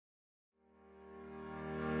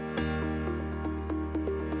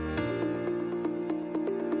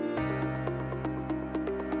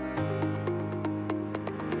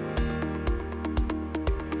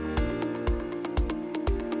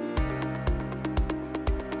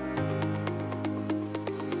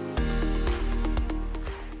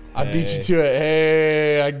I beat you to it.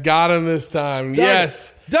 Hey, I got him this time.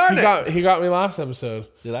 Yes. Darn it. He got me last episode.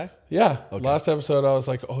 Did I? Yeah. Okay. Last episode, I was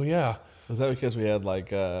like, oh, yeah. Was that because we had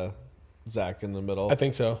like Zach in the middle? I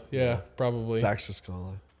think so. Yeah, probably. Zach's just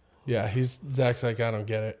calling. Yeah, Zach's like, I don't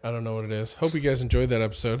get it. I don't know what it is. Hope you guys enjoyed that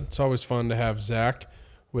episode. It's always fun to have Zach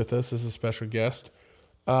with us as a special guest.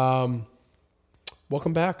 Welcome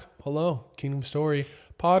back. Hello, Kingdom Story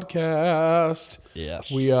Podcast. Yeah.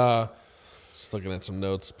 We just looking at some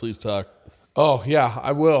notes. Please talk. Oh yeah,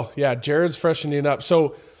 I will. Yeah, Jared's freshening up.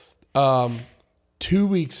 So 2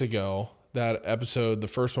 weeks ago, that episode, the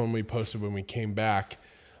first one we posted when we came back,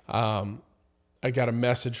 I got a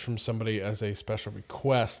message from somebody as a special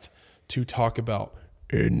request to talk about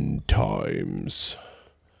end times,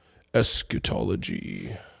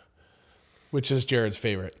 eschatology, which is Jared's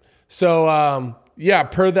favorite. So, yeah,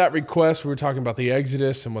 per that request, we were talking about the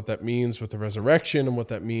Exodus and what that means with the resurrection and what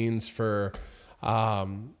that means for,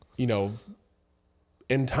 end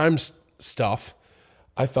times stuff.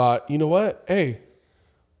 I thought, you know what? Hey,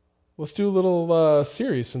 let's do a little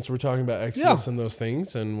series since we're talking about Exodus and those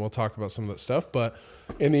things, and we'll talk about some of that stuff. But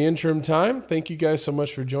in the interim time, thank you guys so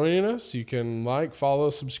much for joining us. You can like, follow,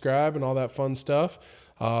 subscribe, and all that fun stuff.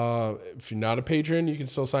 If you're not a patron, you can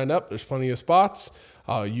still sign up. There's plenty of spots.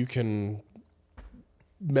 You can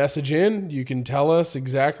message in. You can tell us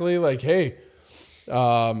exactly like, hey,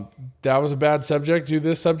 that was a bad subject. Do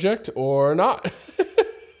this subject or not.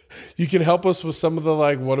 You can help us with some of the,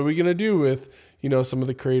 like, what are we going to do with, some of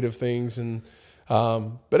the creative things. And,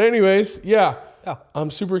 but anyways, yeah,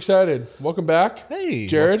 I'm super excited. Welcome back. Hey,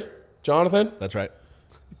 Jared, Jonathan. That's right.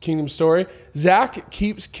 Kingdom Story. Zach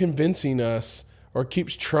keeps convincing us, or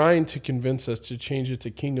keeps trying to convince us to change it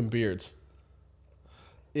to Kingdom Beards.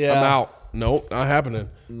 Yeah. I'm out. Nope, not happening.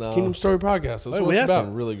 No. Kingdom Story Podcast. That's what we it's have about.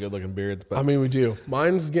 some really good looking beards. But I mean, we do.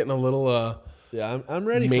 Mine's getting a little, yeah, I'm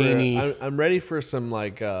ready manny. I'm ready for some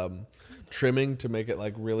like trimming to make it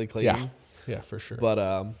like really clean. Yeah, for sure. But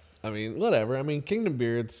I mean, whatever. I mean, Kingdom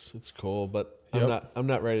Beards, it's cool, but I'm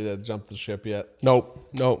not ready to jump the ship yet.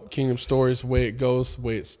 Nope. Kingdom Story is the way it goes, the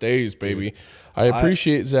way it stays, baby. Dude, I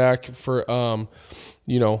appreciate Zach for,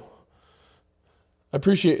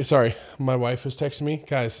 sorry, my wife was texting me.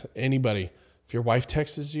 Guys, anybody, if your wife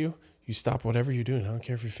texts you, you stop whatever you're doing. I don't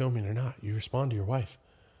care if you're filming or not. You respond to your wife.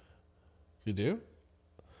 You do?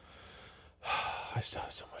 I still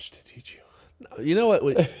have so much to teach you. You know what?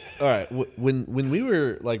 All right. When we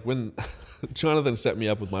were like, when Jonathan set me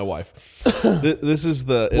up with my wife, this is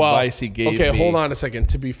the advice he gave me. Okay, hold on a second.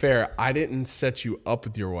 To be fair, I didn't set you up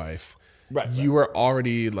with your wife. Right. You were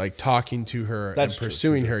already like talking to her and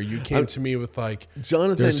pursuing her. You came to me with like,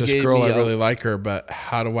 Jonathan, there's this girl, I really like her, but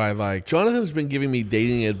how do I like? Jonathan's been giving me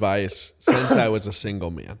dating advice since I was a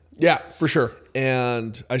single man. Yeah, for sure.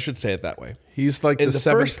 And I should say it that way. He's like the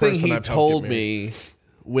seventh person he I've told me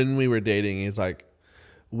when we were dating. He's like,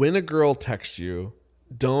 when a girl texts you,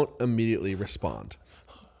 don't immediately respond.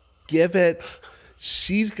 Give it.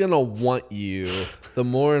 She's going to want you the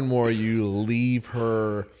more and more you leave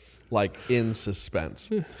her like in suspense.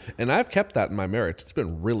 And I've kept that in my marriage. It's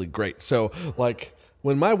been really great. So like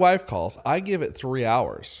when my wife calls, I give it 3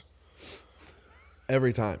 hours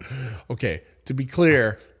every time. Okay. To be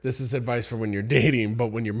clear, this is advice for when you're dating,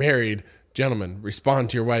 but when you're married, gentlemen, respond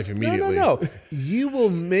to your wife immediately. No. You will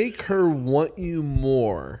make her want you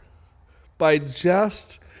more by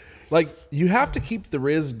just like, you have to keep the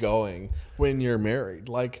riz going when you're married.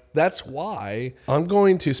 Like, that's why I'm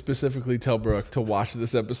going to specifically tell Brooke to watch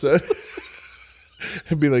this episode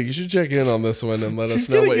and be like, you should check in on this one and let us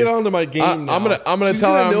know. She's gonna get onto my game now. I'm gonna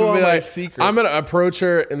tell her. I'm gonna be like, secrets. I'm gonna approach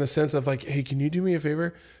her in the sense of like, hey, can you do me a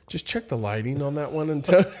favor? Just check the lighting on that one and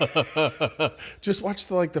just watch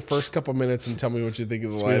the first couple minutes and tell me what you think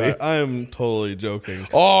of the lighting. I am totally joking.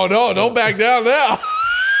 Oh no! Don't back down now.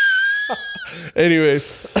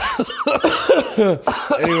 Anyways,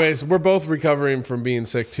 we're both recovering from being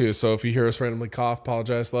sick too. So if you hear us randomly cough,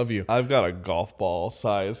 apologize. Love you. I've got a golf ball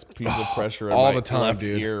size piece of pressure in all my the time, left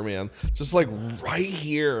dude. ear, man. Just like right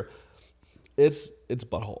here. It's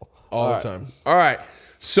butthole. All the time. All right.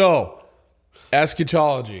 So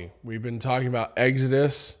eschatology. We've been talking about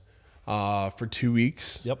Exodus for 2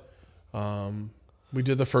 weeks. Yep. We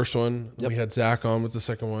did the first one. Yep. We had Zach on with the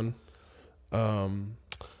second one.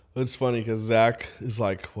 It's funny because Zach is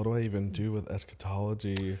like, what do I even do with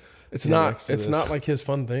eschatology? It's not like his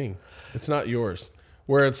fun thing. It's not yours.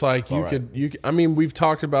 Where it's like I mean, we've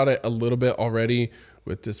talked about it a little bit already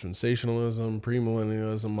with dispensationalism,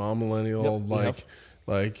 premillennialism, amillennial,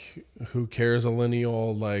 like who cares a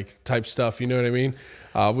lineal, like type stuff. You know what I mean?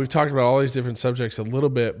 We've talked about all these different subjects a little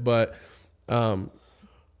bit, but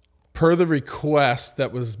per the request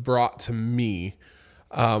that was brought to me,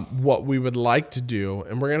 what we would like to do,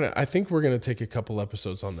 and I think we're gonna take a couple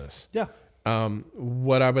episodes on this. Yeah.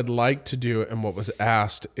 What I would like to do and what was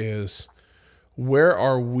asked is, where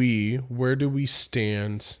do we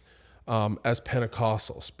stand as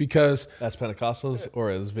Pentecostals? Because As Pentecostals or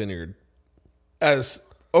as Vineyard?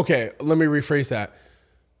 Okay, let me rephrase that.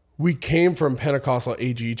 We came from Pentecostal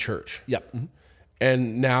AG Church. Yep. Mm-hmm.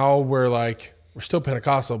 And now we're still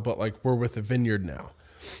Pentecostal, but we're with the Vineyard now.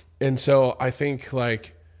 And so I think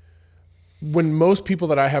when most people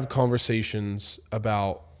that I have conversations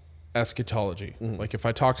about eschatology, if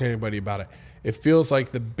I talk to anybody about it, it feels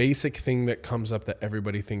like the basic thing that comes up that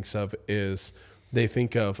everybody thinks of is they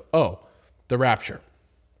think of, the rapture,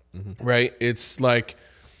 right? It's like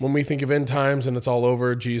when we think of end times and it's all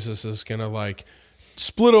over, Jesus is going to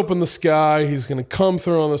split open the sky. He's going to come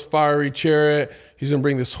through on this fiery chariot. He's going to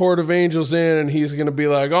bring this horde of angels in, and he's going to be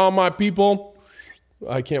like, all my people,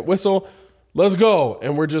 I can't whistle, let's go.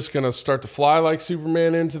 And we're just going to start to fly like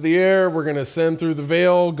Superman into the air. We're going to ascend through the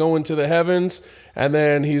veil, go into the heavens. And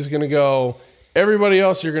then he's going to go, everybody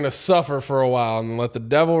else, you're going to suffer for a while and let the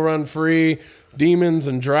devil run free, demons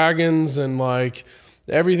and dragons and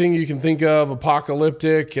everything you can think of,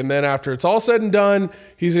 apocalyptic. And then after it's all said and done,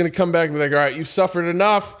 he's going to come back and be like, all right, you've suffered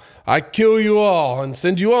enough. I kill you all and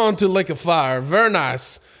send you on to lake of fire. Very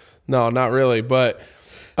nice. No, not really. But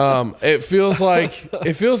it feels like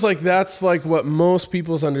that's what most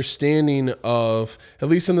people's understanding of, at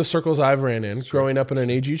least in the circles I've ran in, growing up in an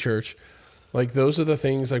AG church, those are the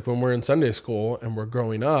things when we're in Sunday school and we're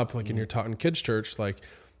growing up, and you're taught in kids' church,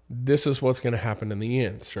 this is what's going to happen in the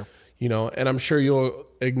end. Sure. And I'm sure you'll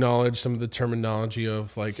acknowledge some of the terminology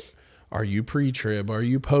of are you pre-trib? Are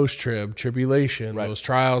you post-trib? Tribulation, right. Those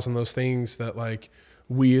trials and those things that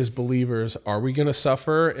we as believers, are we going to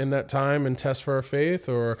suffer in that time and test for our faith?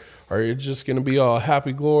 Or are you just going to be all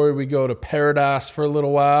happy glory? We go to paradise for a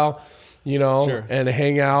little while, Sure. and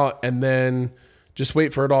hang out and then just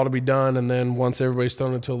wait for it all to be done. And then once everybody's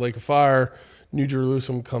thrown into a lake of fire, New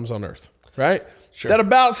Jerusalem comes on earth, right? Sure. That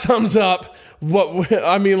about sums up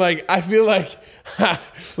I feel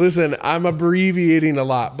listen, I'm abbreviating a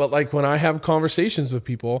lot, but when I have conversations with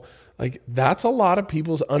people, that's a lot of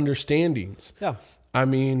people's understandings. Yeah.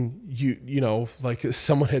 Someone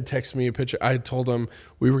had texted me a picture. I had told them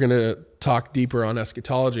we were going to talk deeper on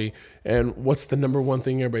eschatology. And what's the number one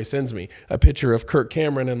thing everybody sends me? A picture of Kirk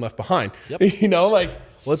Cameron and Left Behind. Yep.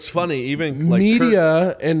 What's funny, even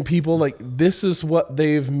media and people this is what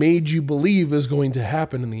they've made you believe is going to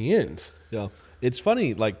happen in the end. Yeah. It's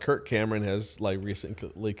funny, Kirk Cameron has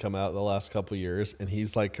recently come out the last couple of years, and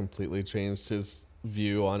he's completely changed his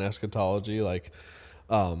view on eschatology.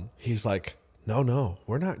 He's no,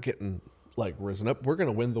 we're not getting risen up. We're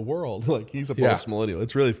gonna win the world. He's a post millennial.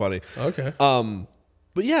 It's really funny. Okay.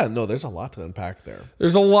 But yeah, no, there's a lot to unpack there.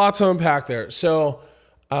 So,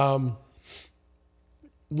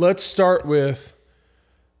 let's start with.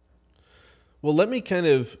 Well, let me kind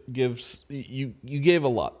of give you gave a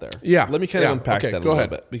lot there. Yeah. Let me kind of unpack that a little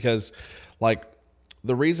bit, because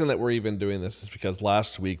the reason that we're even doing this is because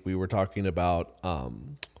last week we were talking about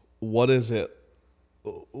what does it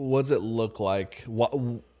look like?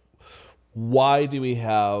 Why do we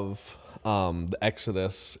have the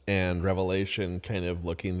Exodus and Revelation kind of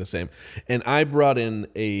looking the same? And I brought in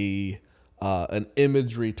an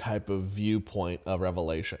imagery type of viewpoint of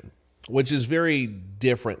Revelation, which is very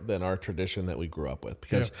different than our tradition that we grew up with,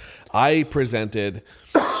 because I presented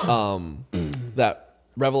that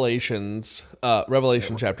Revelation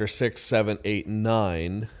chapter 6, 7, 8,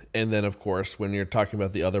 9, and then of course when you're talking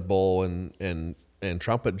about the other bowl and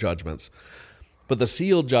trumpet judgments, but the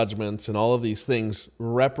seal judgments and all of these things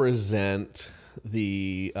represent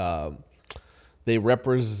they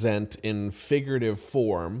represent in figurative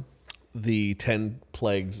form the 10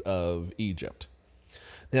 plagues of Egypt.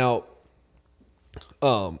 Now,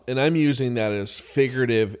 and I'm using that as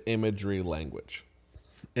figurative imagery language.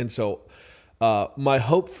 And so my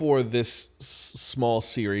hope for this small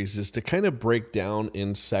series is to kind of break down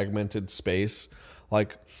in segmented space.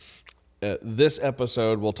 This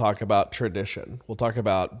episode, we'll talk about tradition. We'll talk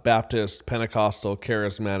about Baptist, Pentecostal,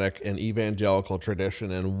 charismatic, and evangelical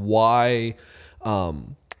tradition, and why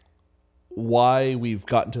we've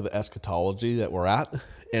gotten to the eschatology that we're at,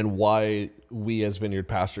 and why we as Vineyard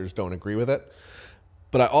pastors don't agree with it.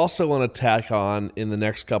 But I also want to tack on in the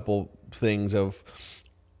next couple things of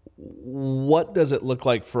what does it look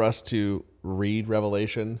like for us to read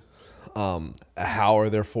Revelation? How are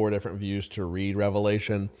there 4 different views to read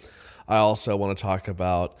Revelation? I also want to talk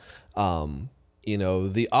about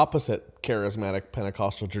the opposite charismatic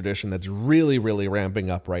Pentecostal tradition that's really, really ramping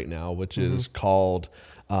up right now, which is called,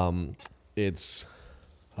 it's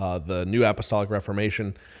the New Apostolic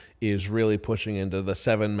Reformation, is really pushing into the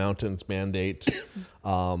Seven Mountains Mandate,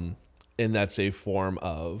 and that's a form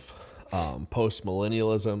of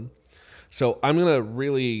post-millennialism. So I'm going to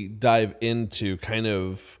really dive into kind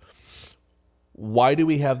of why do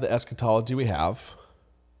we have the eschatology we have?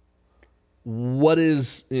 What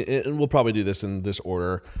is, and we'll probably do this in this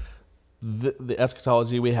order, the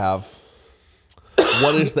eschatology we have.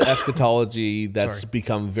 What is the eschatology that's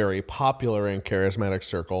become very popular in charismatic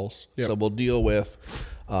circles? Yep. So we'll deal with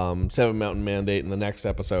Seven Mountain Mandate in the next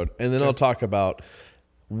episode. And then I'll talk about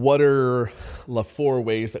what are the 4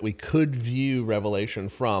 ways that we could view Revelation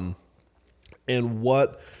from, and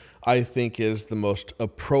what I think is the most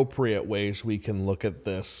appropriate ways we can look at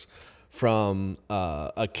this from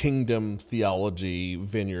a kingdom theology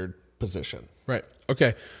vineyard position. Right.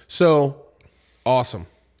 Okay. So, awesome.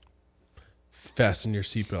 Fasten your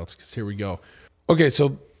seatbelts, because here we go. Okay,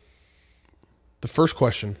 so the first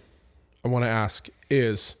question I want to ask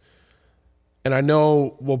is, and I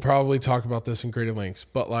know we'll probably talk about this in greater lengths,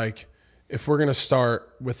 but like, if we're going to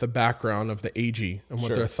start with the background of the AG and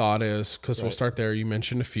what their thought is, because we'll start there. You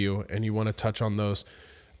mentioned a few, and you want to touch on those.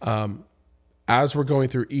 As we're going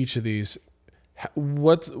through each of these,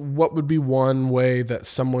 what would be one way that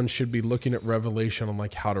someone should be looking at Revelation on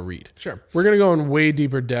like how to read? Sure. We're going to go in way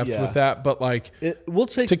deeper depth with that, but like we'll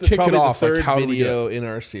take to kick it off, the third like how video in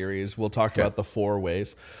our series. We'll talk about the 4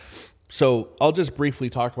 ways. So I'll just briefly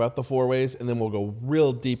talk about the 4 ways, and then we'll go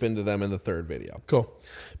real deep into them in the third video. Cool.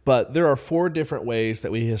 But there are 4 different ways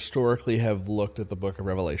that we historically have looked at the book of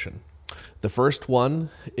Revelation. The first one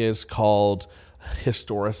is called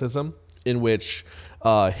historicism, in which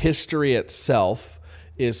history itself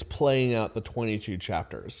is playing out the 22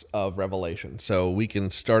 chapters of Revelation. So we can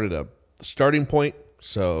start at a starting point.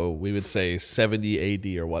 So we would say 70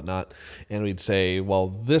 AD or whatnot. And we'd say, well,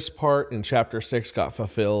 this part in chapter 6 got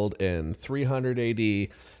fulfilled in 300 AD,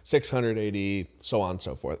 600 AD, so on and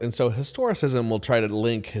so forth. And so historicism will try to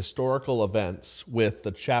link historical events with the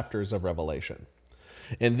chapters of Revelation.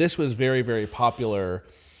 And this was very, very popular,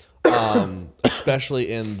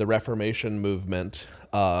 especially in the Reformation movement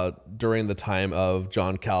during the time of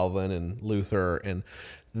John Calvin and Luther. And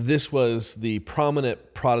this was the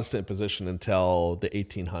prominent Protestant position until the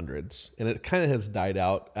 1800s. And it kind of has died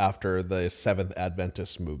out after the Seventh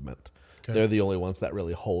Adventist movement. Okay. They're the only ones that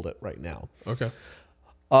really hold it right now. Okay.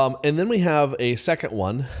 And then we have a second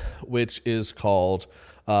one, which is called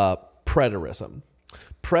preterism.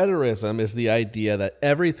 Preterism is the idea that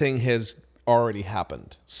everything has already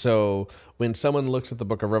happened. So when someone looks at the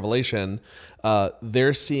book of Revelation,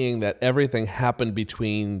 they're seeing that everything happened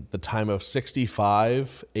between the time of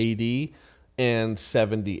 65 AD and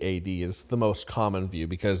 70 AD is the most common view,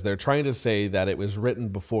 because they're trying to say that it was written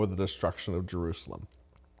before the destruction of Jerusalem.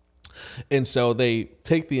 And so they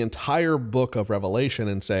take the entire book of Revelation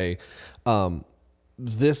and say,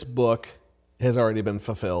 this book has already been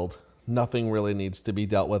fulfilled. Nothing really needs to be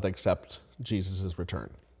dealt with except Jesus' return.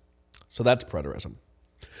 So that's preterism.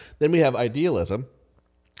 Then we have idealism.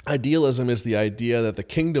 Idealism is the idea that the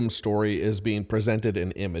kingdom story is being presented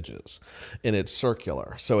in images, and it's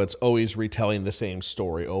circular. So it's always retelling the same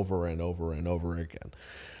story over and over and over again.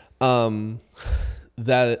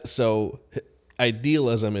 So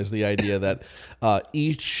idealism is the idea that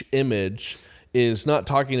each image is not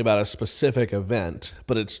talking about a specific event,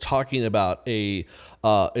 but it's talking about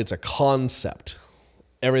it's a concept.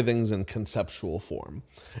 Everything's in conceptual form,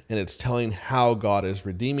 and it's telling how God is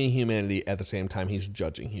redeeming humanity at the same time he's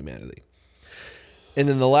judging humanity. And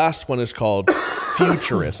then the last one is called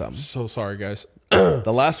futurism. So sorry, guys.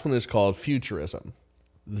 The last one is called futurism.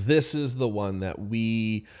 This is the one that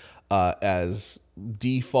we, as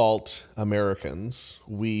default Americans,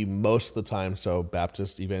 we most of the time, so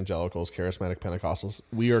Baptist, evangelicals, charismatic Pentecostals,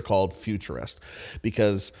 we are called futurist,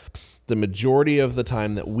 because the majority of the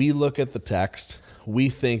time that we look at the text, we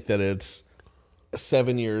think that it's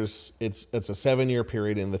 7 years, it's a 7-year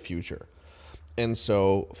period in the future. And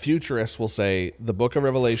so futurists will say the book of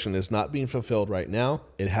Revelation is not being fulfilled right now.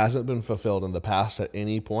 It hasn't been fulfilled in the past at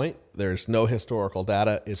any point. There's no historical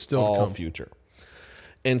data. It's still all future.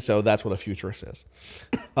 And so that's what a futurist is.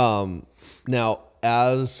 Now,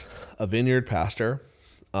 as a vineyard pastor,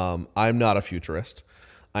 I'm not a futurist.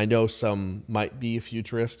 I know some might be a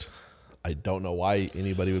futurist. I don't know why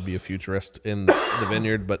anybody would be a futurist in the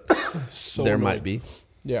vineyard, but there might be.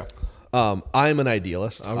 Yeah. I'm an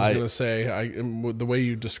idealist. I was going to say, the way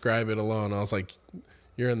you describe it alone, I was like,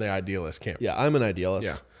 you're in the idealist camp. Yeah, I'm an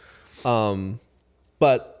idealist. Yeah.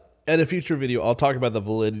 But at a future video, I'll talk about the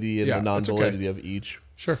validity and Yeah, the that's okay. non-validity of each.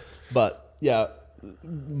 Sure. But yeah,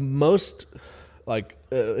 most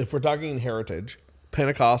if we're talking heritage,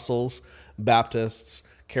 Pentecostals, Baptists,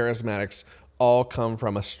 Charismatics all come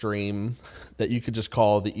from a stream that you could just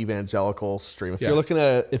call the evangelical stream. If Yeah.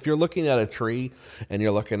 you're looking at a tree and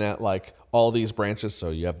you're looking at like all these branches,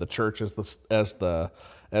 so you have the church as the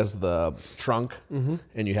trunk,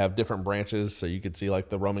 and you have different branches. So you could see like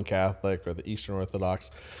the Roman Catholic or the Eastern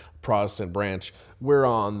Orthodox Protestant branch. We're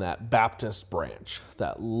on that Baptist branch,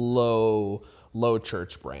 that low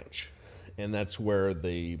church branch. And that's where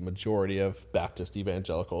the majority of Baptist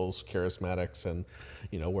evangelicals, charismatics, and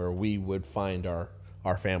where we would find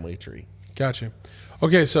our family tree. Gotcha.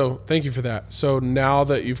 Okay, so thank you for that. So now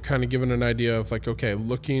that you've kind of given an idea of like, okay,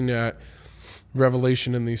 looking at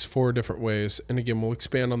Revelation in these 4 different ways, and again, we'll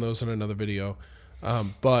expand on those in another video.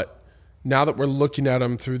 But now that we're looking at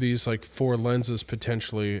them through these like 4 lenses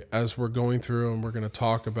potentially, as we're going through, and we're going to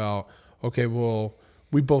talk about, okay, well,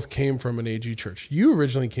 we both came from an AG church. You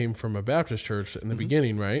originally came from a Baptist church in the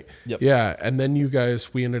beginning, right? Yep. Yeah, and then you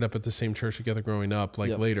guys, we ended up at the same church together growing up,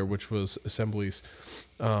 like later, which was Assemblies.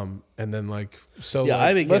 And then like, so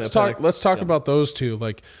Yeah, like, let's talk about those 2.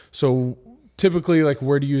 Like, so typically, like,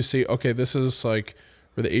 where do you see, okay, this is like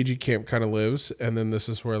where the AG camp kind of lives, and then this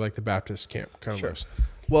is where like the Baptist camp kind of lives.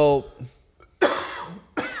 Well, oh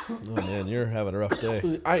man, you're having a rough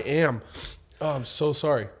day. I am. Oh, I'm so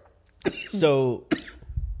sorry. So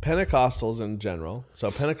Pentecostals in general, so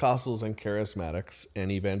Pentecostals and Charismatics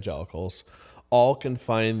and Evangelicals all can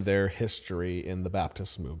find their history in the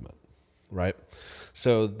Baptist movement, right?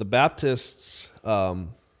 So the Baptists,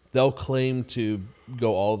 they'll claim to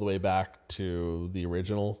go all the way back to the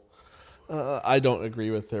original. I don't agree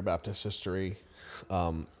with their Baptist history.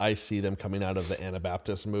 I see them coming out of the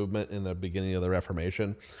Anabaptist movement in the beginning of the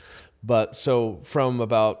Reformation. But so from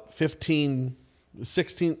about 15th and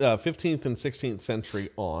 16th century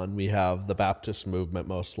on, we have the Baptist movement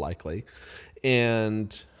most likely.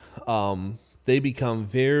 And they become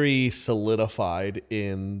very solidified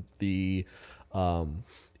in the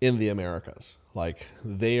Americas. Like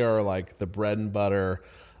they are like the bread and butter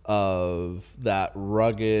of that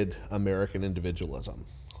rugged American individualism.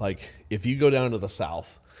 Like if you go down to the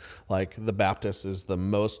South, like the Baptist is the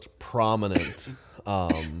most prominent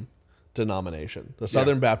denomination. The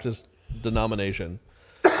Southern Baptist denomination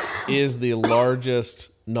is the largest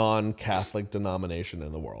non-Catholic denomination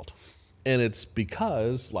in the world. And it's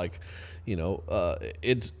because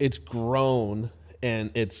it's grown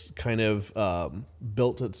and it's kind of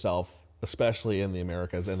built itself, especially in the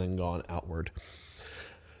Americas, and then gone outward.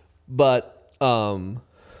 But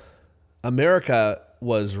America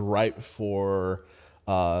was ripe for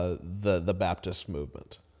the Baptist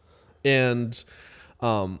movement. And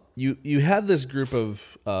you had this group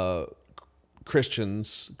of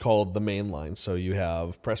Christians called the main line. So you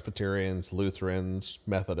have Presbyterians, Lutherans,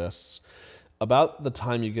 Methodists. About the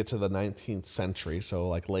time you get to the 19th century, so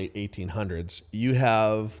like late 1800s, you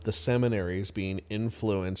have the seminaries being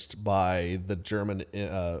influenced by the German,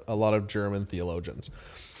 a lot of German theologians.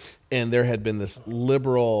 And there had been this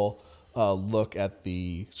liberal look at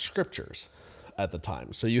the scriptures at the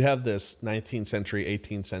time. So you have this 19th century,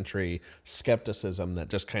 18th century skepticism that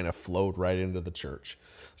just kind of flowed right into the church.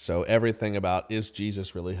 So everything about, is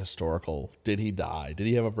Jesus really historical? Did he die? Did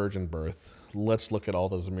he have a virgin birth? Let's look at all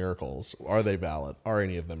those miracles. Are they valid? Are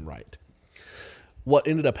any of them right? What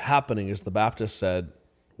ended up happening is the Baptists said,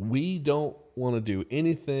 we don't want to do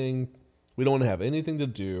anything, we don't want to have anything to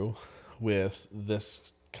do with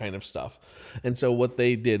this kind of stuff. And so what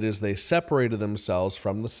they did is they separated themselves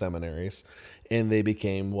from the seminaries and they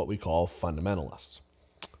became what we call fundamentalists.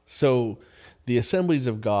 So the Assemblies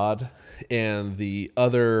of God and the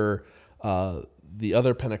other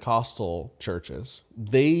Pentecostal churches,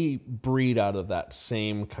 they breed out of that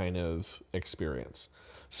same kind of experience.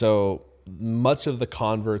 So much of the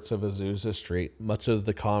converts of Azusa Street, much of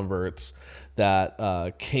the converts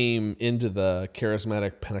that came into the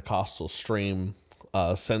charismatic Pentecostal stream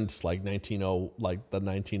since like the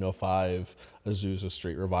 1905 Azusa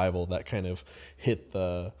Street revival that kind of hit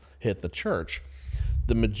the church,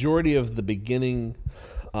 the majority of the beginning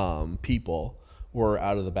people were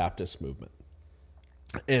out of the Baptist movement.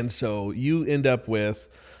 And so you end up with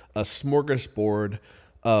a smorgasbord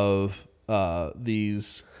of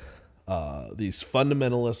these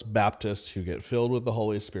fundamentalist Baptists who get filled with the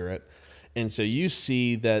Holy Spirit. And so you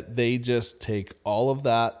see that they just take all of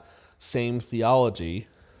that same theology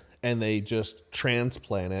and they just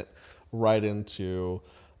transplant it right into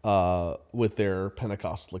with their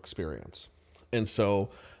Pentecostal experience. And so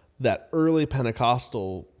that early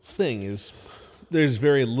Pentecostal thing is there's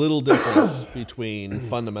very little difference between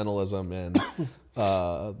fundamentalism and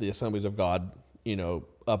the Assemblies of God,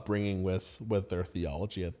 upbringing with their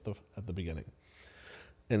theology at the beginning.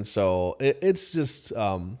 And so it's just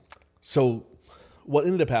so what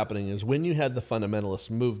ended up happening is when you had the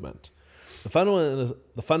fundamentalist movement, the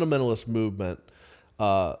fundamentalist movement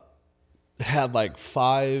had like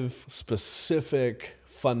 5 specific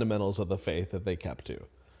fundamentals of the faith that they kept to.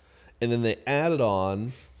 And then they added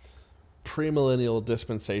on premillennial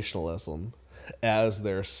dispensationalism as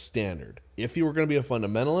their standard. If you were going to be a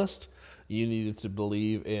fundamentalist, you needed to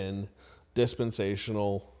believe in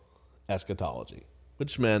dispensational eschatology,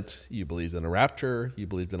 which meant you believed in a rapture, you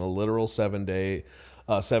believed in a literal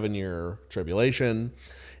 7-year tribulation,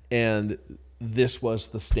 and this was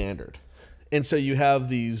the standard. And so you have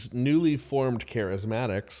these newly formed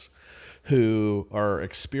charismatics who are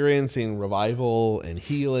experiencing revival and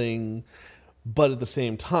healing, but at the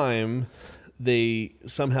same time, they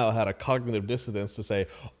somehow had a cognitive dissonance to say,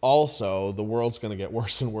 also, the world's going to get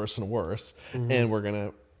worse and worse and worse, and we're going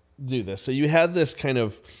to do this. So you had this kind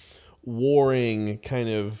of warring kind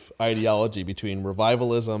of ideology between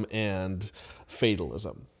revivalism and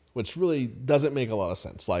fatalism, which really doesn't make a lot of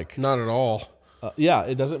sense. Like, not at all. Yeah,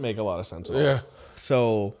 it doesn't make a lot of sense at all. Yeah.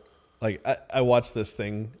 So, like, I watched this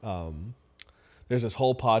thing. There's this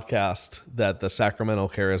whole podcast that the Sacramento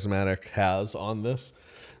Charismatic has on this,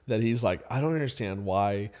 that he's like, I don't understand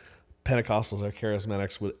why Pentecostals or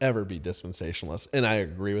Charismatics would ever be dispensationalists. And I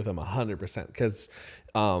agree with him 100% because,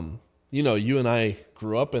 you and I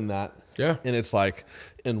grew up in that. Yeah. And it's like,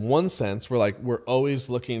 in one sense, we're always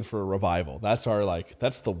looking for a revival. That's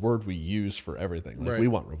that's the word we use for everything. Like, right. We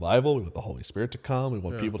want revival. We want the Holy Spirit to come. We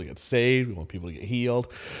want people to get saved. We want people to get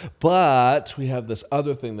healed. But we have this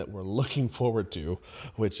other thing that we're looking forward to,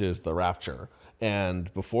 which is the rapture.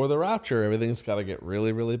 And before the rapture, everything's got to get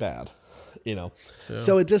really, really bad, Yeah.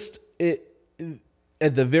 So at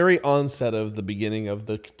the very onset of the beginning of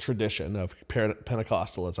the tradition of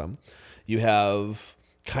Pentecostalism, you have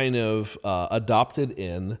kind of adopted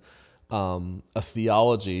in a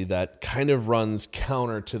theology that kind of runs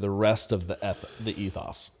counter to the rest of the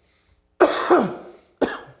ethos.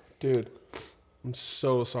 Dude, I'm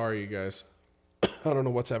so sorry, you guys. I don't know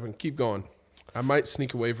what's happening. Keep going. I might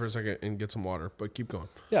sneak away for a second and get some water, but keep going.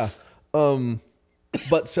 Yeah.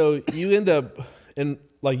 But so you end up, and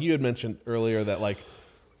like you had mentioned earlier, that like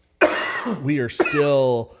we are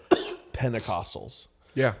still Pentecostals.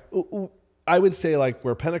 Yeah. I would say like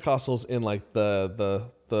we're Pentecostals in like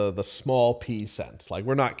the small p sense. Like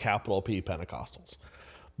we're not capital P Pentecostals.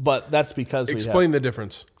 But that's because Explain the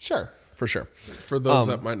difference. Sure, for sure. For those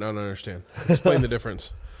that might not understand. Explain the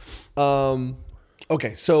difference.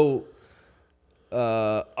 Okay, so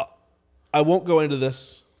I won't go into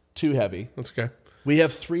this too heavy. That's okay. We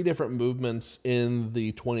have 3 different movements in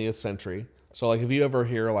the 20th century. So like if you ever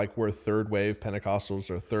hear like we're third wave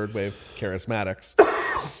Pentecostals or third wave charismatics,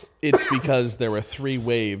 it's because there were 3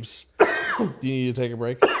 waves. Do you need to take a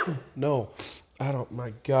break? No, I don't.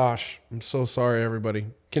 My gosh. I'm so sorry, everybody.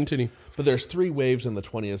 Continue. But there's 3 waves in the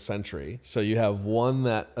 20th century. So you have one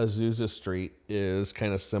that Azusa Street is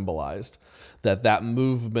kind of symbolized. That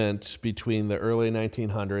movement between the early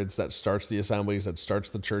 1900s that starts the assemblies, that starts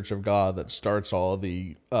the Church of God, that starts all of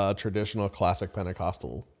the traditional classic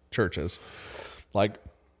Pentecostal churches. Like,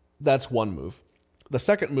 that's one move. The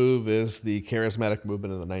second move is the charismatic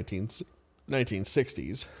movement in the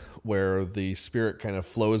 1960s, where the Spirit kind of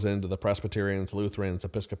flows into the Presbyterians, Lutherans,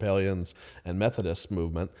 Episcopalians, and Methodist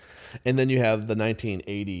movement. And then you have the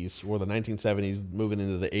 1980s, or the 1970s moving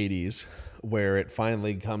into the 80s, where it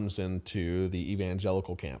finally comes into the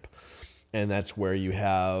evangelical camp. And that's where you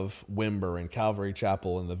have Wimber and Calvary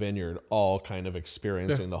Chapel and the Vineyard all kind of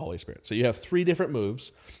experiencing the Holy Spirit. So you have 3 different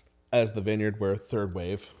moves. As the Vineyard, we're third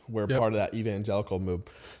wave. We're part of that evangelical move.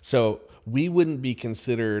 So we wouldn't be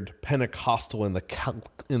considered Pentecostal in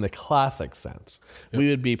the classic sense. Yep. We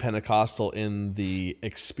would be Pentecostal in the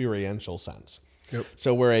experiential sense. Yep.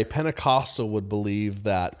 So where a Pentecostal would believe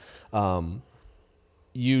that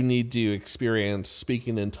you need to experience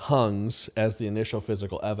speaking in tongues as the initial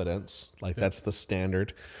physical evidence, like that's the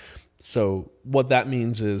standard. So what that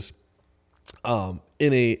means is,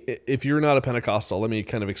 if you're not a Pentecostal, let me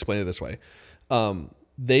kind of explain it this way.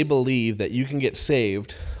 They believe that you can get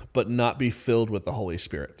saved, but not be filled with the Holy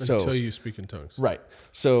Spirit. Until you speak in tongues. Right.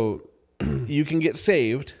 So you can get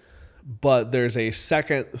saved, but there's a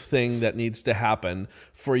second thing that needs to happen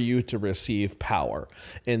for you to receive power.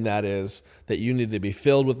 And that is that you need to be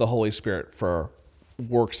filled with the Holy Spirit for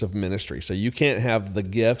works of ministry. So you can't have the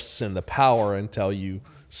gifts and the power until you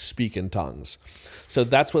speak in tongues. So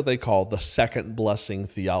that's what they call the second blessing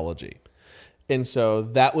theology. And so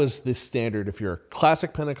that was the standard. If you're a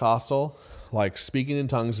classic Pentecostal, like speaking in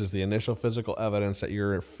tongues is the initial physical evidence that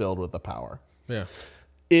you're filled with the power. Yeah.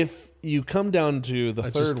 If you come down to the I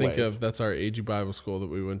third just think wave, of that's our AG Bible school that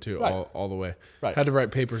we went to Right. all the way. Right. Had to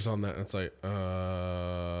write papers on that. And it's like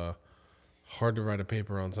hard to write a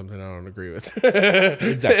paper on something I don't agree with.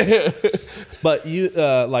 exactly. But you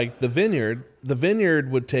like the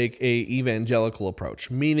vineyard would take a evangelical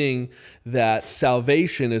approach, meaning that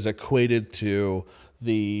salvation is equated to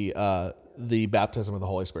the baptism of the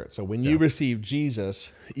Holy Spirit. So when you receive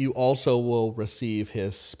Jesus, you also will receive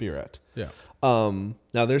his Spirit. Yeah.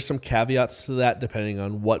 Now there's some caveats to that depending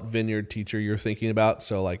on what vineyard teacher you're thinking about.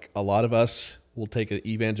 So like a lot of us will take an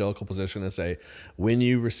evangelical position and say, when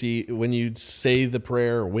you say the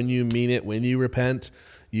prayer, when you mean it, when you repent,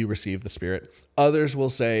 you receive the Spirit. Others will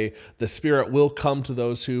say the Spirit will come to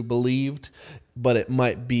those who believed, but it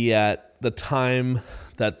might be at the time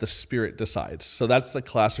that the Spirit decides. So that's the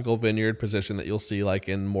classical vineyard position that you'll see like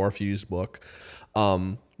in Morphew's book,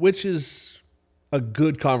 which is a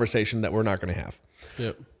good conversation that we're not going to have.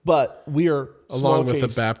 Yep. But we are along with the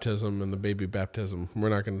baptism and the baby baptism. We're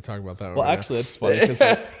not going to talk about that one. Well, actually, that's funny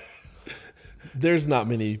because there's not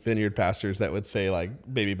many vineyard pastors that would say like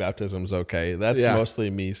baby baptism's okay. That's mostly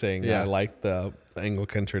me saying I like the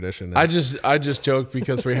Anglican tradition. I just joke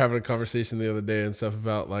because we're having a conversation the other day and stuff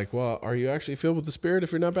about like, well, are you actually filled with the Spirit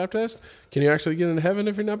if you're not baptized? Can you actually get into heaven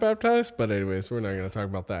if you're not baptized? But anyways, we're not going to talk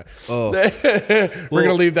about that. Oh, we're going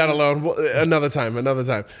to leave that alone another time.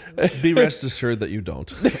 Be rest assured that you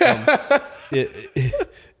don't.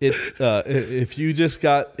 It's if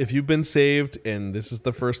you've been saved and this is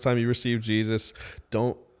the first time you received Jesus,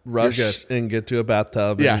 don't rush and get to a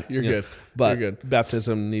bathtub. Yeah, you're good. But you're good.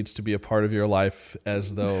 Baptism needs to be a part of your life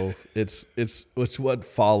as though it's what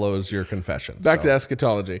follows your confession. Back to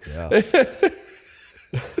eschatology. Yeah.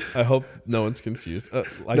 I hope no one's confused.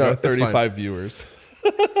 Like our 35 viewers.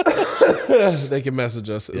 They can message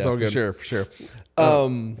us. It's all good. For sure.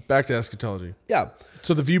 Back to eschatology. Yeah.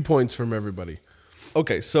 So the viewpoints from everybody.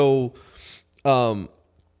 Okay, so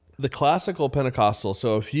the classical Pentecostal.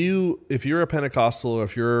 So if you're a Pentecostal, or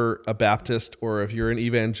if you're a Baptist, or if you're an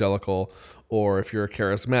evangelical, or if you're a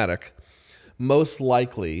charismatic, most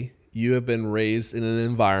likely you have been raised in an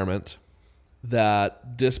environment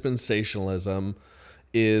that dispensationalism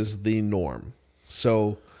is the norm.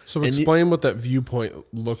 So explain what that viewpoint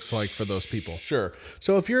looks like for those people. Sure.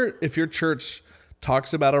 So if your church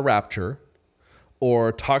talks about a rapture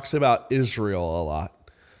or talks about Israel a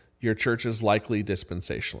lot, your church is likely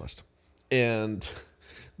dispensationalist. And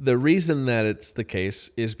the reason that it's the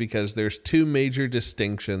case is because there's two major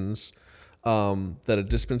distinctions that a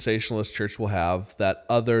dispensationalist church will have that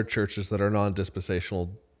other churches that are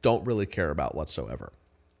non-dispensational don't really care about whatsoever.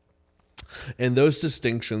 And those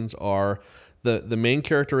distinctions are the main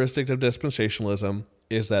characteristic of dispensationalism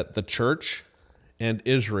is that the church and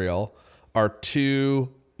Israel are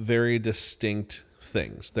two very distinct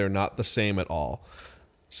things. They're not the same at all.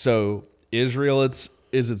 So Israel is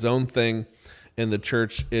its own thing, and the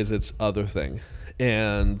church is its other thing.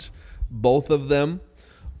 And both of them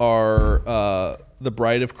are the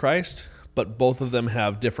bride of Christ, but both of them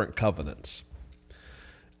have different covenants.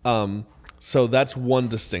 So that's one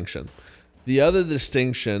distinction. The other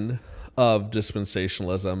distinction of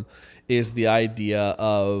dispensationalism is the idea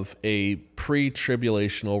of a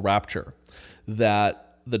pre-tribulational rapture,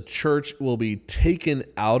 that the church will be taken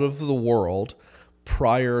out of the world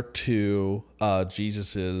prior to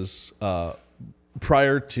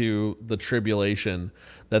prior to the tribulation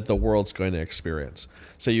that the world's going to experience.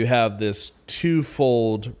 So you have this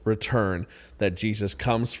twofold return, that Jesus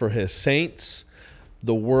comes for his saints,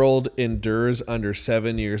 the world endures under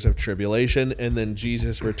 7 years of tribulation, and then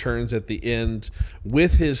Jesus returns at the end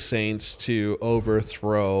with his saints to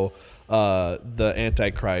overthrow the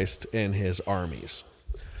Antichrist and his armies.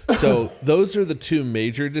 So those are the two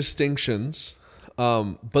major distinctions.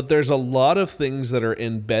 But there's a lot of things that are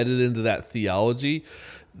embedded into that theology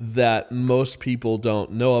that most people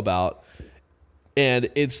don't know about. And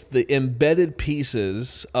it's the embedded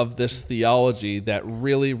pieces of this theology that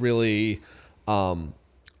really, really don't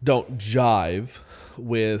jive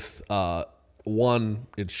with, one,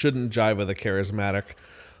 it shouldn't jive with a charismatic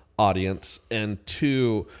audience. And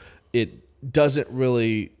two, it doesn't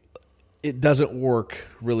work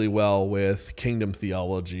really well with kingdom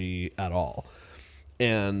theology at all.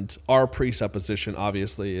 And our presupposition,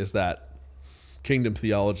 obviously, is that kingdom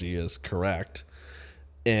theology is correct,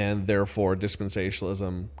 and therefore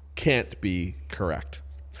dispensationalism can't be correct.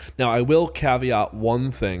 Now, I will caveat one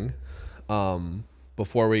thing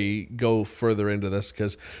before we go further into this,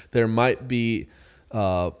 because there might be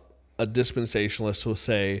a a dispensationalist will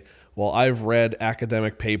say, well, I've read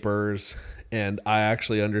academic papers and I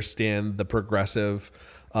actually understand the progressive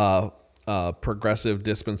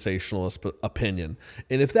dispensationalist opinion.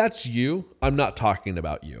 And if that's you, I'm not talking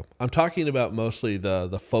about you. I'm talking about mostly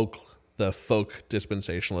the folk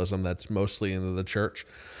dispensationalism that's mostly into the church.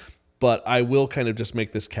 But I will kind of just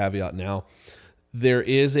make this caveat now. There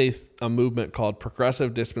is a movement called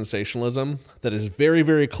progressive dispensationalism that is very,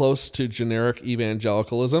 very close to generic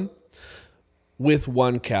evangelicalism, with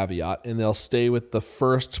one caveat, and they'll stay with the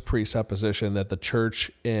first presupposition that the church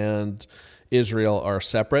and Israel are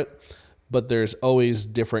separate, but there's always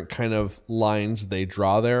different kind of lines they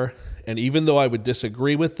draw there. And even though I would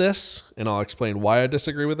disagree with this, and I'll explain why I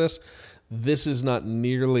disagree with this is not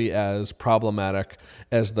nearly as problematic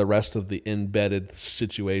as the rest of the embedded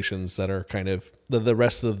situations that are kind of the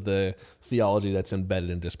rest of the theology that's embedded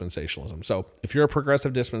in dispensationalism. So if you're a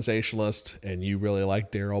progressive dispensationalist and you really like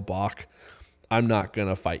Darrell Bach, I'm not going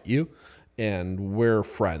to fight you, and we're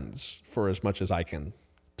friends for as much as I can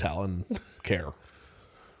tell and care.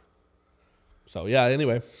 So yeah,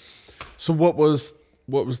 anyway. So what was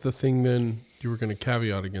the thing then you were going to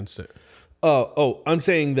caveat against it? I'm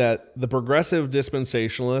saying that the progressive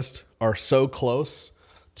dispensationalists are so close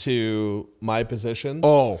to my position.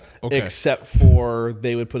 Oh, okay. Except for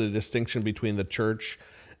they would put a distinction between the church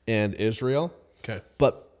and Israel. Okay.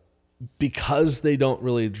 But because they don't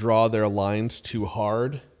really draw their lines too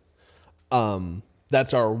hard,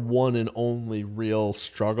 that's our one and only real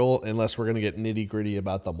struggle, unless we're going to get nitty-gritty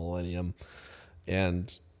about the millennium.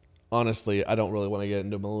 And honestly, I don't really want to get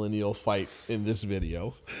into millennial fights in this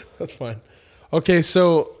video. That's fine. Okay,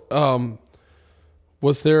 so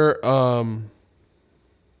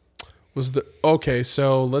okay,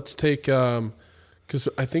 so let's take, because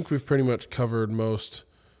I think we've pretty much covered most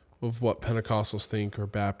of what Pentecostals think or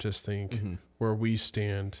Baptists think, where we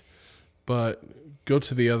stand. But go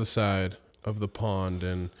to the other side of the pond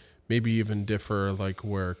and maybe even differ, like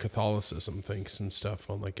where Catholicism thinks and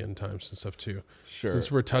stuff on like end times and stuff too. Sure.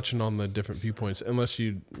 Since we're touching on the different viewpoints, unless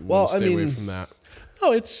you want to stay away from that.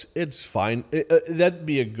 No, it's fine. That'd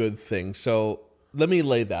be a good thing. So let me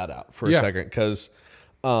lay that out for a second, because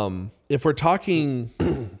if we're talking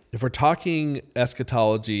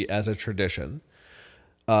eschatology as a tradition,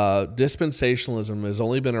 dispensationalism has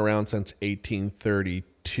only been around since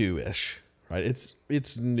 1832-ish, right? It's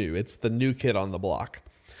new. It's the new kid on the block.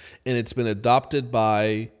 And it's been adopted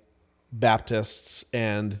by Baptists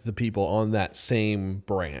and the people on that same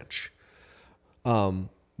branch,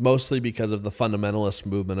 mostly because of the fundamentalist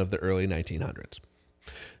movement of the early 1900s.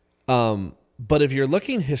 But if you're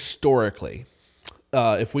looking historically,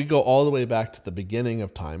 if we go all the way back to the beginning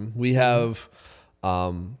of time, we have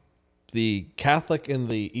the Catholic and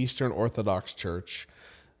the Eastern Orthodox Church.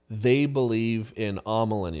 They believe in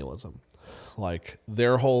amillennialism. Like,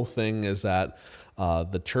 their whole thing is that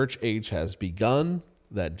the church age has begun,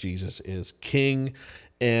 that Jesus is king,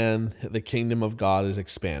 and the kingdom of God is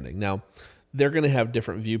expanding. Now, they're going to have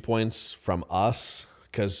different viewpoints from us,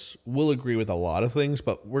 because we'll agree with a lot of things,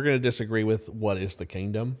 but we're going to disagree with what is the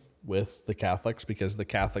kingdom with the Catholics, because the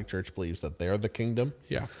Catholic Church believes that they're the kingdom.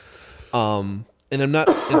 Yeah. And I'm not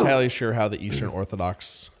entirely sure how the Eastern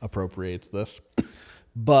Orthodox appropriates this,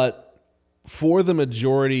 but for the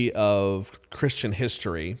majority of Christian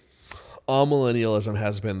history, amillennialism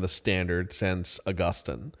has been the standard since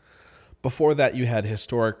Augustine. Before that, you had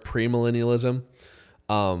historic premillennialism,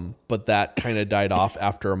 but that kind of died off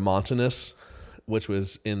after Montanus, which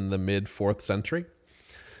was in the mid-4th century.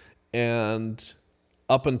 And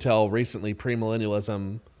up until recently,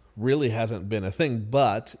 premillennialism really hasn't been a thing.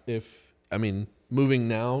 But moving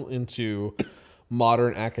now into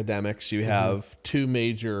modern academics, you have two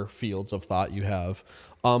major fields of thought. You have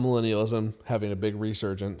amillennialism having a big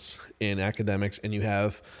resurgence in academics, and you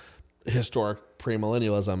have historic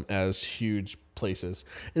premillennialism as huge places.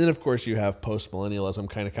 And then, of course, you have postmillennialism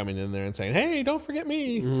kind of coming in there and saying, hey, don't forget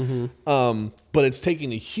me. But it's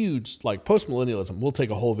taking a huge, like postmillennialism, we'll take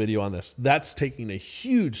a whole video on this. That's taking a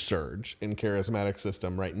huge surge in charismatic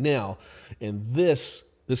system right now. And this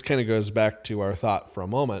kind of goes back to our thought for a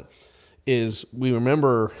moment, is we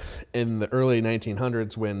remember in the early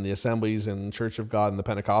 1900s when the Assemblies and Church of God and the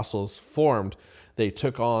Pentecostals formed, they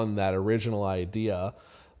took on that original idea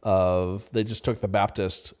of, they just took the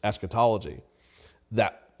Baptist eschatology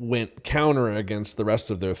that went counter against the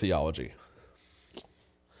rest of their theology.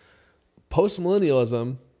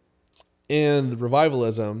 Postmillennialism and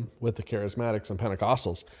revivalism with the charismatics and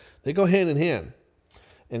Pentecostals, they go hand in hand.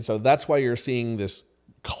 And so that's why you're seeing this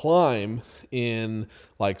climb in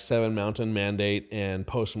like Seven Mountain Mandate and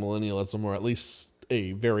postmillennialism, or at least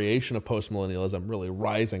a variation of postmillennialism really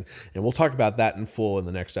rising. And we'll talk about that in full in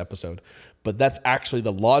the next episode. But that's actually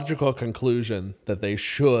the logical conclusion that they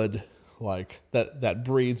should, like, that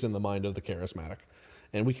breeds in the mind of the charismatic.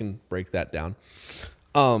 And we can break that down.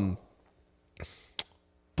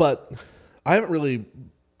 But I haven't really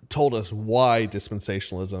told us why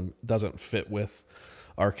dispensationalism doesn't fit with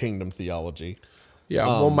our kingdom theology. Yeah,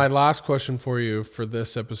 well, my last question for you for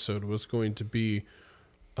this episode was going to be,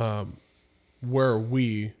 where are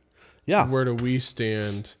we? Yeah. Where do we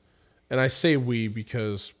stand? And I say we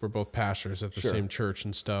because we're both pastors at the same church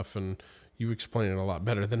and stuff, and you explain it a lot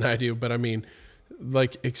better than I do. But I mean,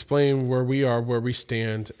 like, explain where we are, where we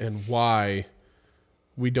stand, and why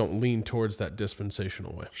we don't lean towards that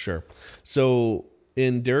dispensational way. Sure. So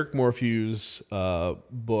in Derek Morphew's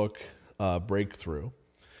book, Breakthrough,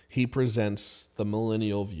 he presents the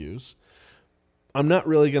millennial views. I'm not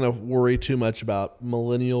really going to worry too much about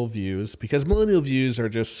millennial views because millennial views are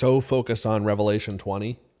just so focused on Revelation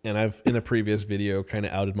 20. And I've, in a previous video, kind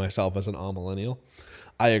of outed myself as an amillennial.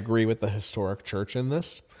 I agree with the historic church in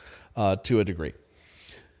this to a degree.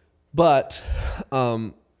 But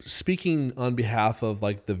speaking on behalf of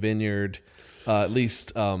like the Vineyard, at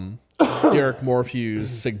least Derek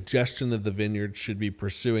Morphew's suggestion that the Vineyard should be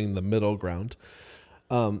pursuing the middle ground.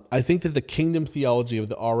 I think that the kingdom theology of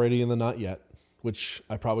the already and the not yet, which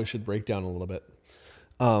I probably should break down a little bit.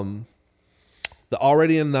 The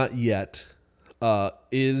already and not yet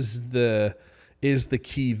is the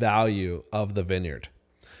key value of the Vineyard.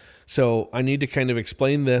 So I need to kind of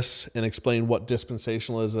explain this and explain what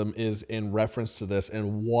dispensationalism is in reference to this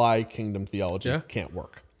and why kingdom theology can't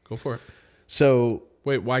work. Go for it. So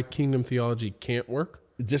wait, why kingdom theology can't work?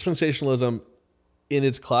 Dispensationalism in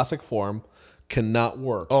its classic form cannot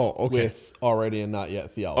work with already and not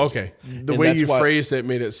yet theology. Okay. The way you phrased it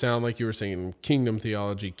made it sound like you were saying kingdom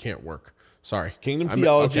theology can't work. Sorry. Kingdom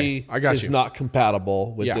theology I got is not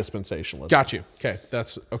compatible with dispensationalism. Got you. Okay.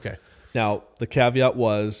 That's okay. Now, the caveat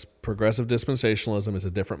was progressive dispensationalism is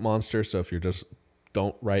a different monster. So if you're just,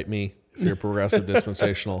 don't write me if you're progressive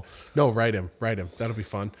dispensational. No, write him. That'll be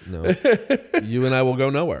fun. No, you and I will go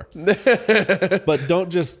nowhere. But don't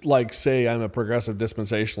just like say I'm a progressive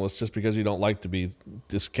dispensationalist just because you don't like to be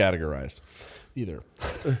discategorized either.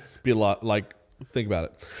 Be a lot like, think about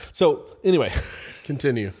it. So anyway,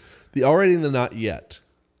 continue. The already and the not yet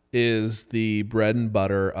is the bread and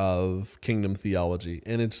butter of kingdom theology.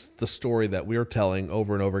 And it's the story that we're telling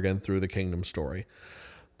over and over again through the kingdom story.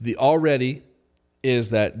 The already is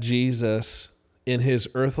that Jesus, in his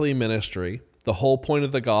earthly ministry, the whole point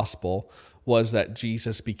of the gospel was that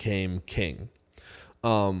Jesus became king.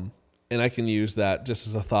 And I can use that just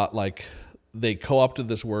as a thought, like they co-opted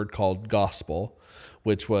this word called gospel,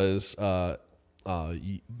 which was the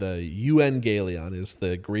euangelion is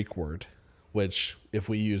the Greek word, which if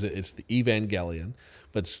we use it, it's the evangelion,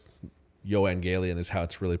 but euangelion is how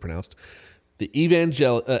it's really pronounced. The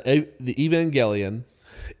evangelion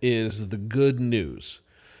is the good news.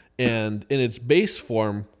 And in its base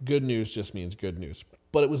form, good news just means good news.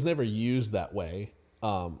 But it was never used that way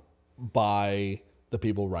by the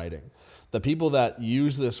people writing. The people that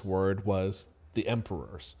used this word was the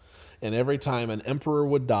emperors. And every time an emperor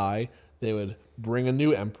would die, they would bring a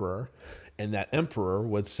new emperor, and that emperor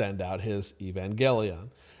would send out his evangelion.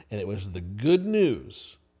 And it was the good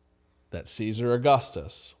news that Caesar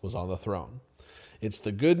Augustus was on the throne. It's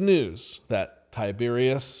the good news that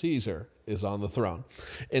Tiberius Caesar is on the throne.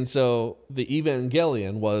 And so the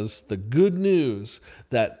evangelion was the good news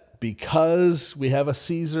that because we have a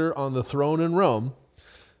Caesar on the throne in Rome,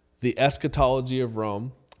 the eschatology of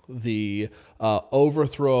Rome, the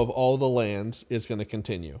overthrow of all the lands is going to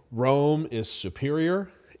continue. Rome is superior,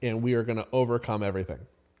 and we are going to overcome everything.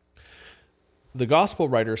 The gospel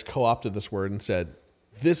writers co-opted this word and said,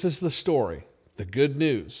 this is the story, the good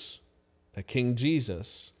news, that King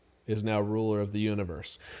Jesus is now ruler of the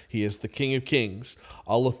universe. He is the King of kings.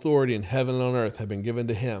 All authority in heaven and on earth have been given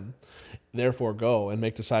to him. Therefore, go and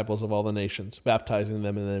make disciples of all the nations, baptizing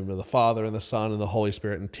them in the name of the Father and the Son and the Holy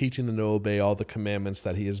Spirit, and teaching them to obey all the commandments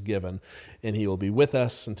that he has given, and he will be with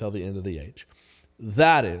us until the end of the age.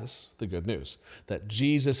 That is the good news, that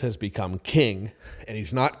Jesus has become king, and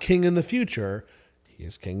he's not king in the future, he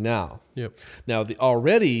is king now. Yep. Now, the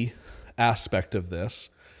already aspect of this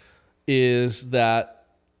is that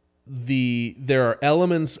there are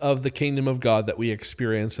elements of the kingdom of God that we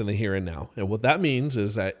experience in the here and now. And what that means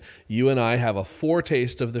is that you and I have a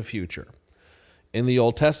foretaste of the future. In the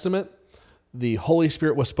Old Testament, the Holy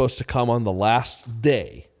Spirit was supposed to come on the last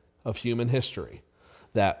day of human history.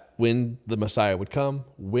 That when the Messiah would come,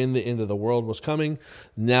 when the end of the world was coming,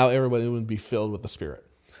 now everybody would be filled with the Spirit.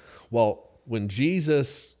 Well, when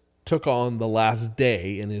Jesus took on the last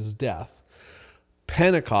day in his death,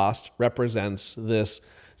 Pentecost represents this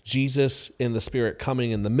Jesus in the Spirit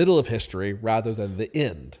coming in the middle of history rather than the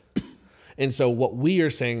end. And so what we are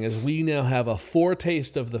saying is we now have a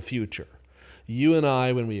foretaste of the future. You and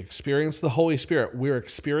I, when we experience the Holy Spirit, we're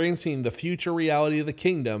experiencing the future reality of the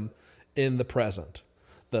kingdom in the present.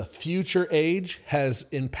 The future age has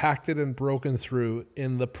impacted and broken through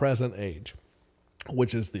in the present age,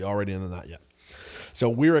 which is the already and the not yet. So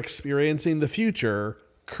we're experiencing the future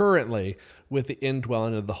currently with the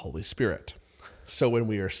indwelling of the Holy Spirit. So when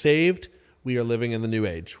we are saved, we are living in the new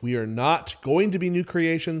age. We are not going to be new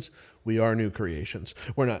creations. We are new creations.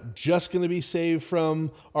 We're not just going to be saved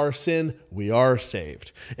from our sin. We are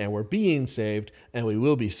saved. And we're being saved, and we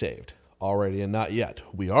will be saved. Already and not yet.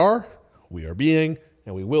 We are being,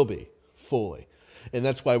 and we will be fully. And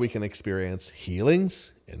that's why we can experience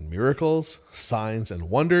healings and miracles, signs and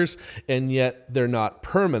wonders, and yet they're not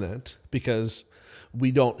permanent because we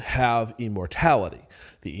don't have immortality.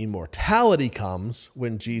 The immortality comes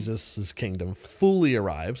when Jesus' kingdom fully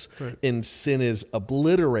arrives, right, and sin is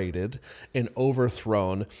obliterated and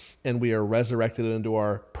overthrown, and we are resurrected into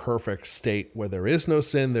our perfect state where there is no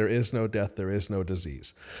sin, there is no death, there is no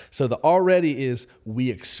disease. So the already is we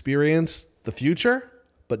experience the future,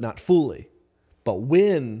 but not fully. But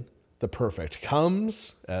when the perfect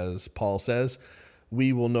comes, as Paul says,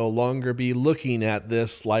 we will no longer be looking at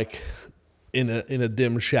this like in a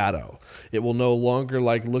dim shadow. It will no longer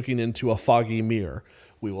like looking into a foggy mirror.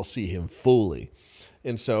 We will see him fully.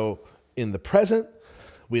 And so in the present,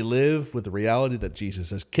 we live with the reality that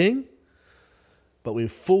Jesus is king, but we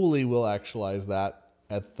fully will actualize that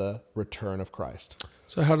at the return of Christ.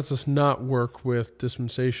 So how does this not work with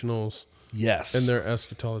dispensationals? Yes. And their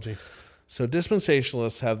eschatology? So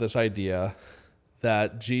dispensationalists have this idea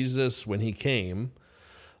that Jesus, when he came,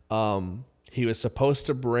 he was supposed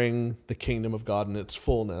to bring the kingdom of God in its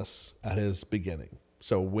fullness at his beginning.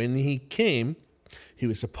 So when he came, he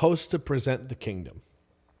was supposed to present the kingdom,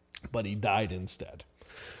 but he died instead.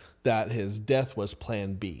 That his death was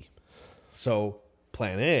plan B. So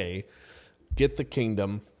plan A, get the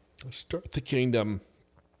kingdom, start the kingdom,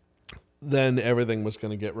 then everything was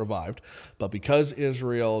going to get revived. But because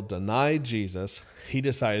Israel denied Jesus, he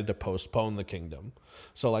decided to postpone the kingdom.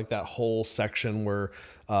 So like that whole section where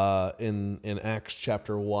in Acts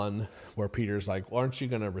chapter 1, where Peter's like, well, aren't you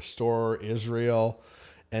going to restore Israel?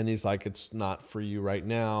 And he's like, it's not for you right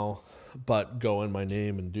now, but go in my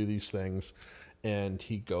name and do these things. And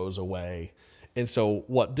he goes away. And so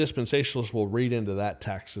what dispensationalists will read into that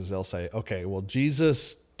text is they'll say, okay, well,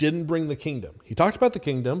 Jesus didn't bring the kingdom. He talked about the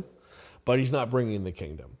kingdom, but he's not bringing the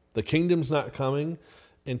kingdom. The kingdom's not coming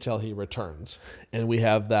until he returns. And we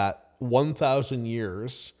have that 1,000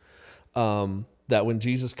 years that when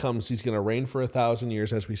Jesus comes, he's going to reign for 1,000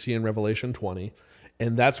 years, as we see in Revelation 20.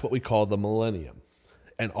 And that's what we call the millennium.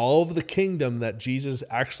 And all of the kingdom that Jesus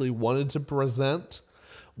actually wanted to present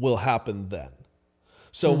will happen then.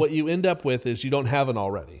 So what you end up with is you don't have an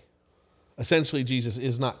already. Essentially, Jesus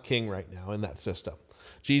is not king right now in that system.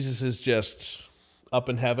 Jesus is just up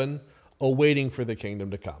in heaven, awaiting for the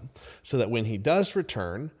kingdom to come. So that when he does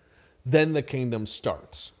return, then the kingdom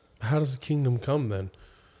starts. How does the kingdom come then?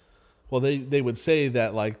 Well, they would say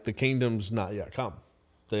that like the kingdom's not yet come.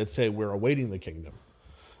 They'd say we're awaiting the kingdom.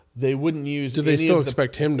 They wouldn't use. Do they still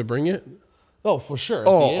expect him to bring it? Oh, for sure.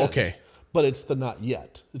 Oh, okay. But it's the not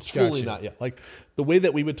yet. It's fully not yet. Like the way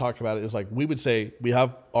that we would talk about it is like we would say we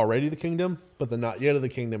have already the kingdom, but the not yet of the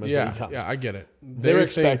kingdom is when he comes. Yeah, I get it. They're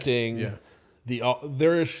expecting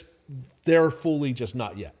they're fully just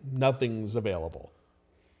not yet. Nothing's available.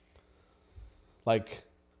 Like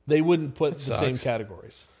they wouldn't put the same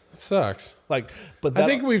categories. It sucks. Like, but I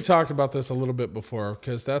think we've talked about this a little bit before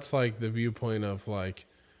because that's like the viewpoint of like,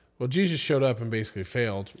 well, Jesus showed up and basically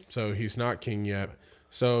failed, so he's not king yet.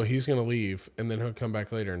 So he's going to leave, and then he'll come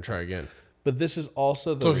back later and try again. But this is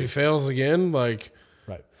also the so if he fails again, like,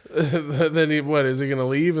 right? Then is he going to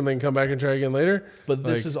leave and then come back and try again later? But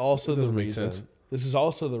this is also the reason. This is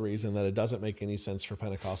also the reason that it doesn't make any sense for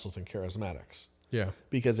Pentecostals and charismatics. Yeah,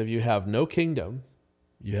 because if you have no kingdom,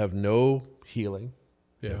 you have no healing,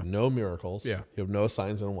 you have no miracles, you have no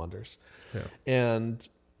signs and wonders. Yeah. And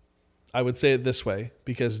I would say it this way,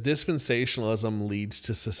 because dispensationalism leads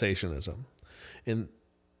to cessationism. And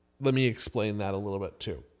let me explain that a little bit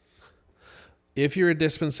too. If you're a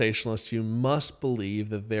dispensationalist, you must believe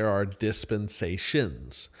that there are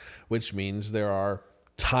dispensations, which means there are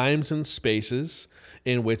times and spaces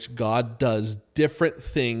in which God does different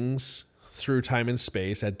things through time and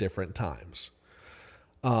space at different times.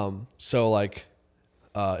 So like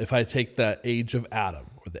If I take the age of Adam,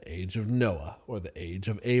 or the age of Noah, or the age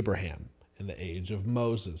of Abraham, and the age of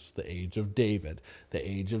Moses, the age of David, the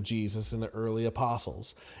age of Jesus and the early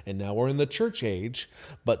apostles, and now we're in the church age,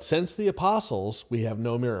 but since the apostles, we have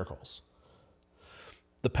no miracles.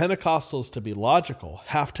 The Pentecostals, to be logical,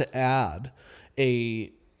 have to add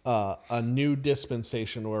a new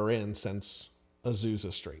dispensation we're in since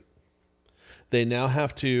Azusa Street. They now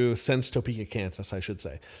have to, since Topeka, Kansas, I should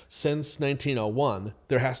say, since 1901,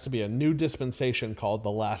 there has to be a new dispensation called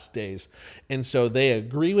the last days. And so they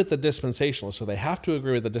agree with the dispensationalists, so they have to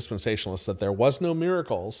agree with the dispensationalists that there was no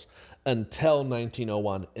miracles until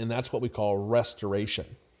 1901, and that's what we call restoration.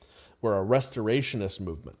 We're a restorationist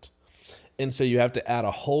movement. And so you have to add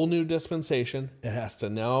a whole new dispensation. It has to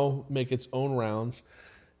now make its own rounds.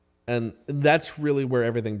 And that's really where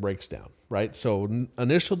everything breaks down, right? So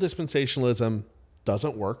initial dispensationalism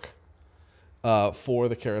doesn't work for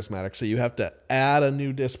the charismatic. So you have to add a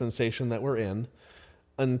new dispensation that we're in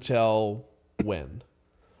until when,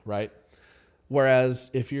 right? Whereas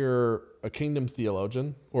if you're a kingdom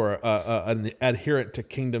theologian or an adherent to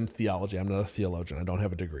kingdom theology, I'm not a theologian. I don't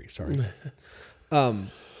have a degree. Sorry.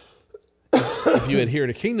 If you adhere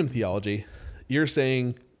to kingdom theology, you're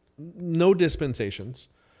saying no dispensations.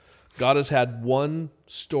 God has had one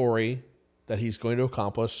story that he's going to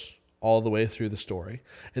accomplish all the way through the story.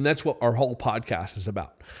 And that's what our whole podcast is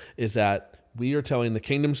about, is that we are telling the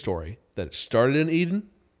kingdom story that it started in Eden,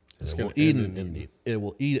 and it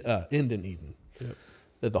will end in Eden. Yep.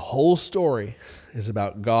 That the whole story is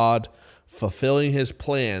about God fulfilling his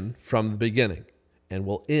plan from the beginning and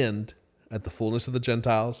will end at the fullness of the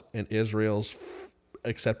Gentiles and Israel's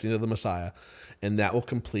accepting of the Messiah. And that will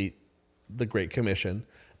complete the Great Commission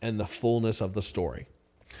and the fullness of the story.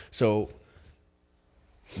 So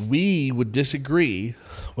we would disagree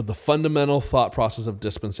with the fundamental thought process of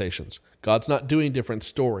dispensations. God's not doing different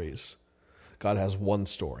stories. God has one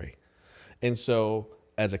story. And so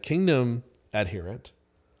as a kingdom adherent,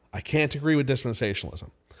 I can't agree with dispensationalism.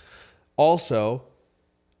 Also,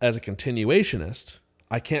 as a continuationist,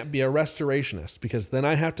 I can't be a restorationist, because then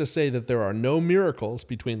I have to say that there are no miracles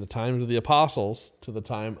between the time of the apostles to the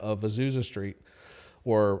time of Azusa Street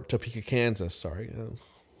or Topeka, Kansas. Sorry.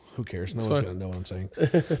 Who cares? No one's going to know what I'm saying.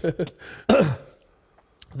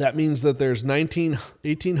 That means that there's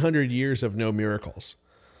 1,800 years of no miracles.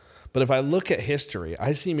 But if I look at history,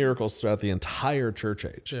 I see miracles throughout the entire church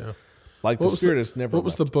age. Yeah. Like the Spirit has never What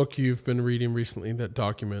was the book you've been reading recently that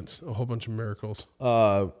documents a whole bunch of miracles?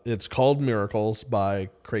 It's called Miracles by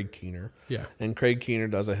Craig Keener. Yeah. And Craig Keener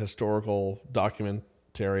does a historical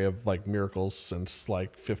documentary of like miracles since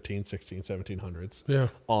like 15, 16, 1700s. Yeah.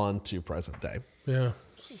 On to present day. Yeah.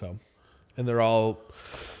 So, and they're all,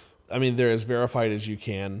 I mean, they're as verified as you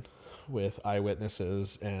can with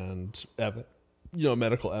eyewitnesses and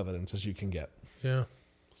medical evidence as you can get. Yeah.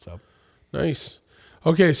 So. Nice.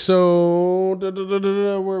 Okay, so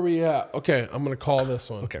where are we at? Okay, I'm going to call this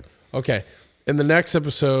one. Okay. In the next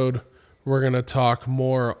episode, we're going to talk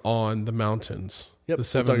more on the mountains. Yep. The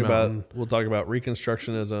seven mountains. We'll talk about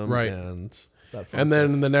Reconstructionism. Right. And that fun and stuff. then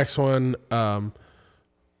in the next one,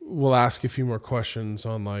 we'll ask a few more questions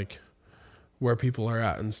on like where people are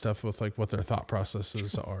at and stuff with like what their thought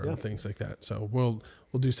processes are and things like that. So we'll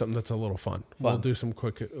do something that's a little fun. We'll do some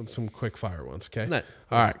quick fire ones. Okay. Nice.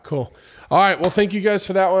 All right, cool. All right. Well, thank you guys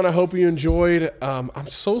for that one. I hope you enjoyed. I'm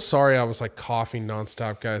so sorry. I was like coughing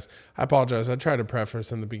nonstop, guys. I apologize. I tried to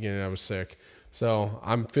preface in the beginning. I was sick. So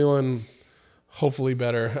I'm feeling hopefully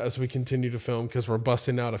better as we continue to film, because we're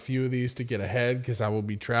busting out a few of these to get ahead, because I will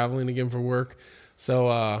be traveling again for work.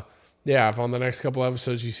 So, yeah, if on the next couple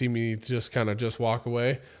episodes you see me just walk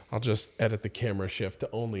away, I'll just edit the camera shift to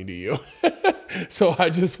only to you. So I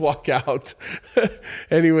just walk out.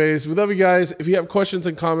 Anyways, we love you guys. If you have questions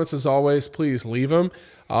and comments, as always, please leave them.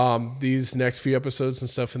 These next few episodes and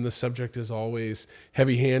stuff in this subject is always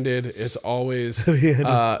heavy-handed. It's always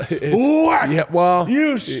what? Yeah, well,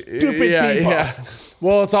 you stupid people. Yeah.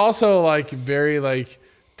 Well, it's also like very like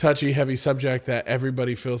touchy, heavy subject that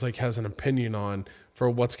everybody feels like has an opinion on for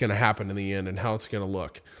what's going to happen in the end and how it's going to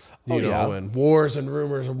look. You know, and wars and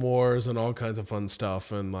rumors of wars and all kinds of fun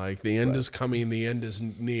stuff. And like the end is coming, the end is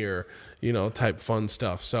near, type fun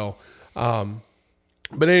stuff. So,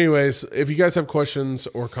 but anyways, if you guys have questions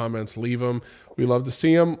or comments, leave them. We love to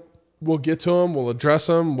see them. We'll get to them. We'll address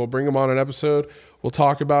them. We'll bring them on an episode. We'll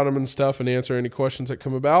talk about them and stuff and answer any questions that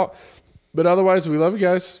come about. But otherwise, we love you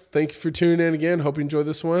guys. Thank you for tuning in again. Hope you enjoyed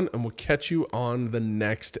this one. And we'll catch you on the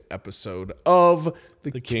next episode of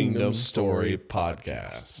the Kingdom Story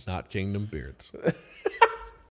Podcast. Not Kingdom Beards.